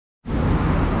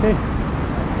Okay,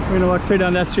 we're gonna walk straight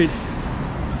down that street,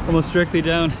 almost directly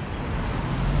down.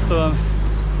 So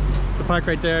it's a park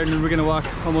right there, and then we're gonna walk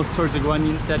almost towards the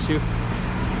Guanyin statue.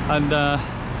 And I'll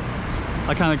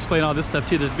kind of explain all this stuff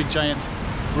too. There's a big giant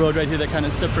road right here that kind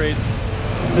of separates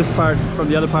this part from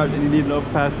the other part, and you need an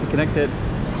overpass to connect it.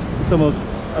 It's almost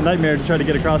a nightmare to try to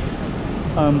get across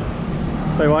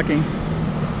by walking.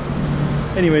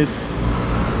 Anyways,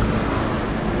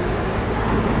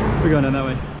 we're going down that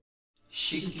way.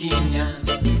 Let's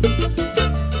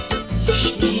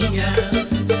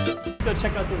go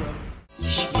check out the road.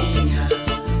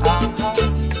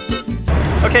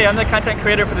 Okay, I'm the content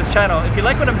creator for this channel. If you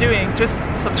like what I'm doing, just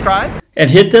subscribe and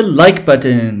hit the like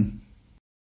button.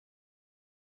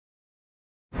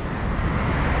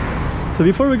 So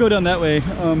before we go down that way,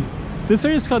 this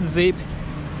area is called Zape.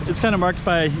 It's kind of marked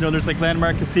by, you know, there's like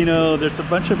Landmark Casino, there's a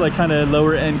bunch of like kind of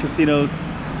lower end casinos,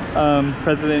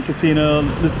 President Casino,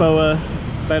 Lisboa,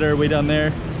 better way down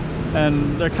there,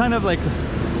 and they're kind of like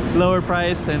lower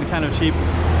price and kind of cheap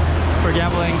for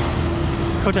gambling.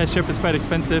 Cotai Strip is quite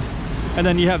expensive, and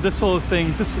then you have this whole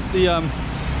thing.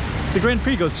 The Grand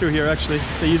Prix goes through here actually.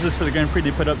 They use this for the Grand Prix.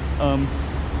 They put up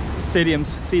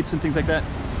stadiums, seats, and things like that.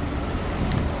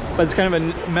 But it's kind of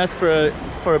a mess for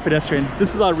a pedestrian.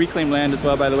 This is all reclaimed land as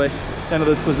well, by the way. None of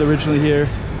this was originally here,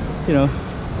 you know,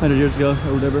 100 years ago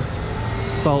or whatever.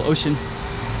 It's all ocean.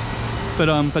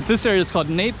 But this area is called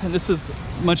Nape, and this is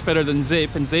much better than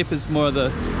Zape. And Zape is more the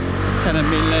kind of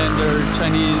mainland or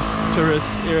Chinese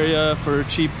tourist area for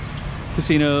cheap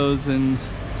casinos and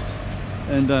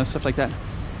stuff like that.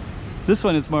 This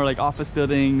one is more like office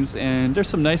buildings, and there's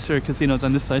some nicer casinos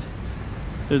on this side.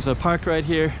 There's a park right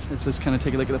here. Let's just kind of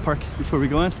take a look at the park before we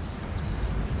go in.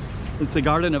 It's a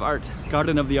garden of art,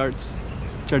 garden of the arts,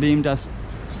 Jardim das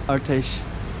Artes.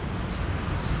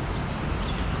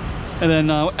 And then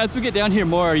as we get down here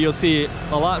more, you'll see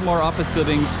a lot more office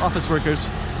buildings, office workers.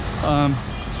 I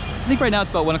think right now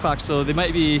it's about 1 o'clock, so they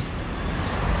might be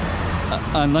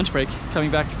on lunch break,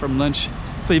 coming back from lunch.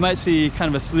 So you might see kind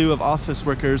of a slew of office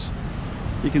workers.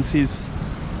 You can see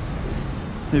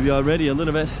maybe already a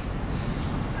little bit.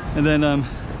 And then,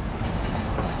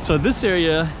 so this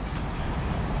area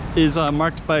is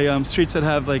marked by streets that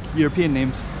have like European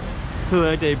names.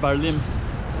 Rue de Berlin,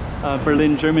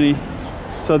 Berlin, Germany.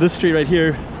 So this street right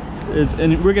here is,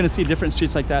 and we're gonna see different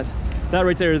streets like that. That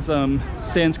right there is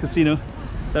Sands Casino.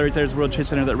 That right there is World Trade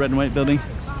Center, that red and white building.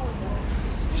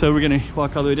 So we're gonna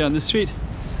walk all the way down this street.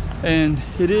 And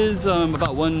it is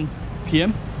about 1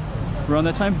 p.m. around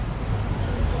that time.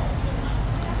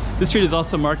 This street is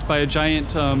also marked by a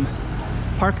giant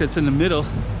park that's in the middle,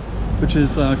 which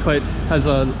is has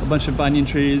a bunch of banyan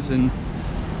trees,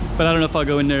 but I don't know if I'll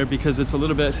go in there because it's a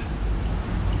little bit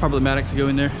problematic to go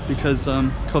in there because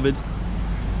COVID.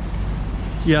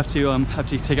 You have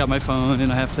to take out my phone,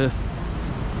 and I have to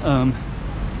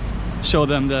show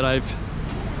them that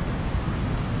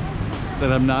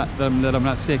I'm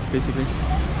not sick, basically.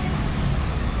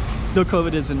 No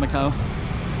COVID is in Macau.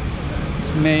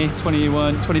 It's May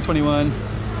 2021.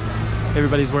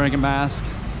 Everybody's wearing a mask,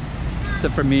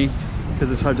 except for me, because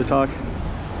it's hard to talk.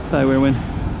 I wear one.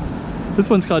 This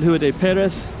one's called Rua de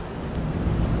Perez,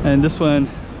 and this one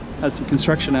has some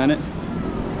construction on it,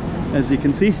 as you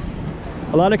can see.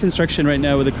 A lot of construction right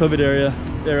now with the COVID era.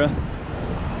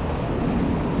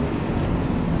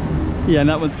 Yeah, and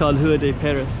that one's called Rua de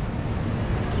Perez.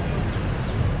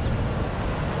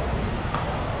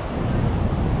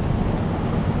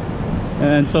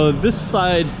 And so this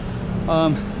side,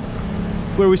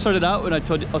 where we started out, when I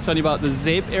was telling you about the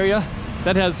Zape area,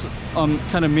 that has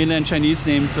kind of mainland Chinese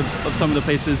names of some of the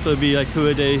places. So it'd be like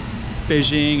Rua de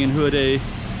Beijing and Rua de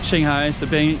Shanghai. So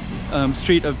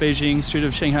Street of Beijing, Street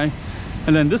of Shanghai.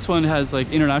 And then this one has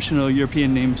like international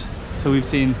European names. So we've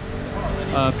seen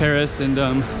Paris and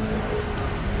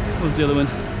what was the other one?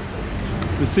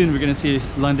 Soon we're gonna see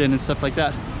London and stuff like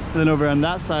that. And then over on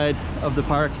that side of the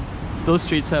park, those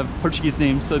streets have Portuguese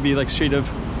names, so it'd be like Street of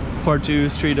Porto,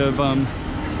 Street of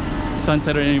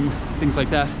Santarém, things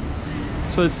like that.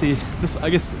 So let's see,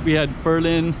 I guess we had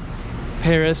Berlin,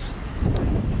 Paris.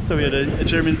 So we had a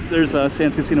German, there's a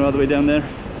Sands Casino all the way down there.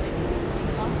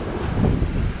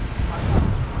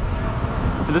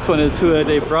 And this one is Rua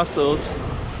de Brussels,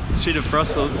 Street of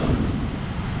Brussels.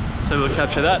 So we'll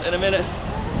capture that in a minute.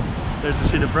 There's the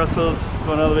Street of Brussels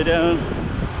going all the way down.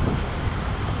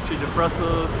 Street of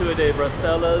Brussels, Rua de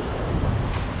Bruxelles.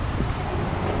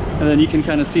 And then you can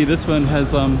kind of see this one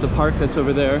has the park that's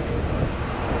over there.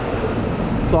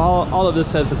 So all of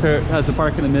this has a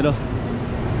park in the middle.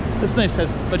 It's nice,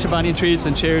 has a bunch of banyan trees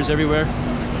and chairs everywhere.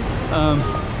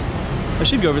 I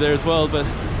should go over there as well, but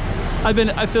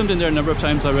I filmed in there a number of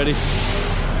times already.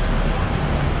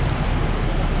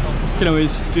 You can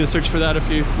always do a search for that if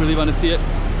you really want to see it.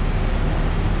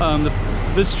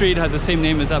 This street has the same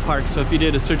name as that park, so if you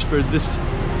did a search for this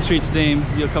street's name,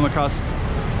 you'll come across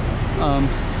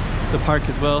the park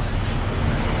as well.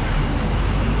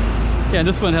 Yeah, and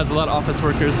this one has a lot of office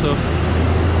workers, so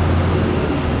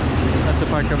that's the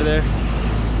park over there.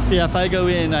 Yeah, if I go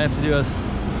in, I have to do a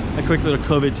quick little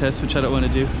COVID test, which I don't want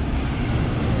to do.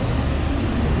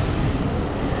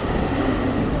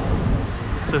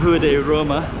 So Rua de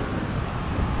Roma.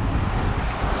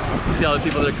 You see all the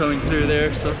people that are coming through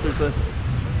there, so there's a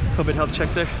COVID health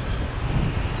check there.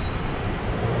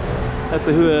 That's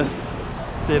the Rua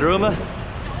de Roma.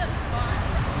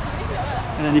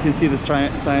 And then you can see the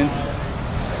sign.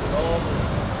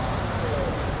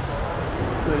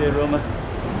 Rua de Roma.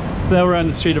 So now we're on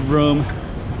the street of Rome.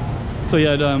 So you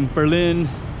had Berlin,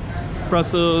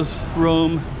 Brussels,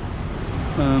 Rome.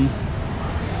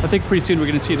 I think pretty soon we're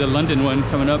going to see the London one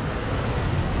coming up.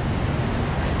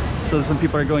 So some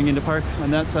people are going into park on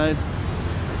that side.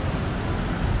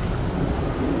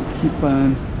 Keep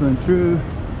on going through.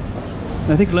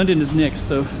 And I think London is next,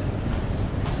 so.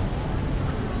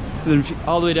 And then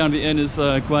all the way down to the end is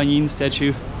Guan Yin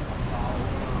statue.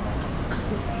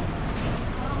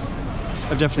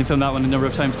 I've definitely filmed that one a number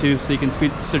of times too, so you can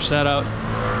search that out.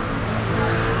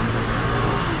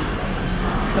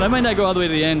 And I might not go all the way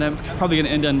to the end. I'm probably going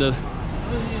to end on the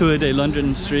Rua de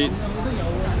London street.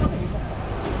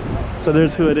 So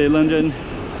there's Rua de London.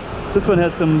 This one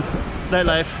has some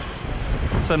nightlife,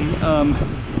 some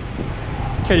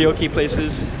karaoke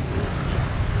places.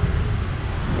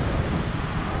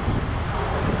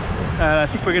 And I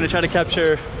think we're going to try to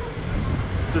capture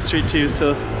this street too.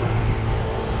 So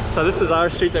this is our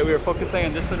street that we were focusing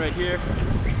on, this one right here.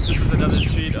 This is another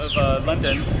street of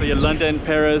London. So you have London,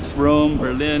 Paris, Rome,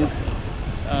 Berlin.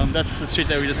 That's the street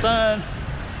that we just on.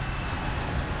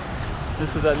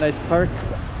 This is that nice park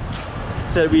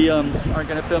that we aren't going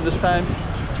to film this time.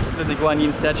 There's the Guan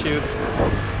Yin statue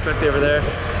directly over there.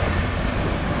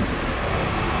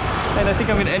 And I think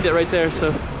I'm going to end it right there,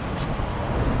 so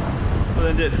we'll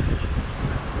end it.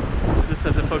 This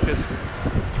has a focus. So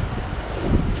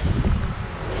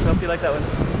I hope you like that one.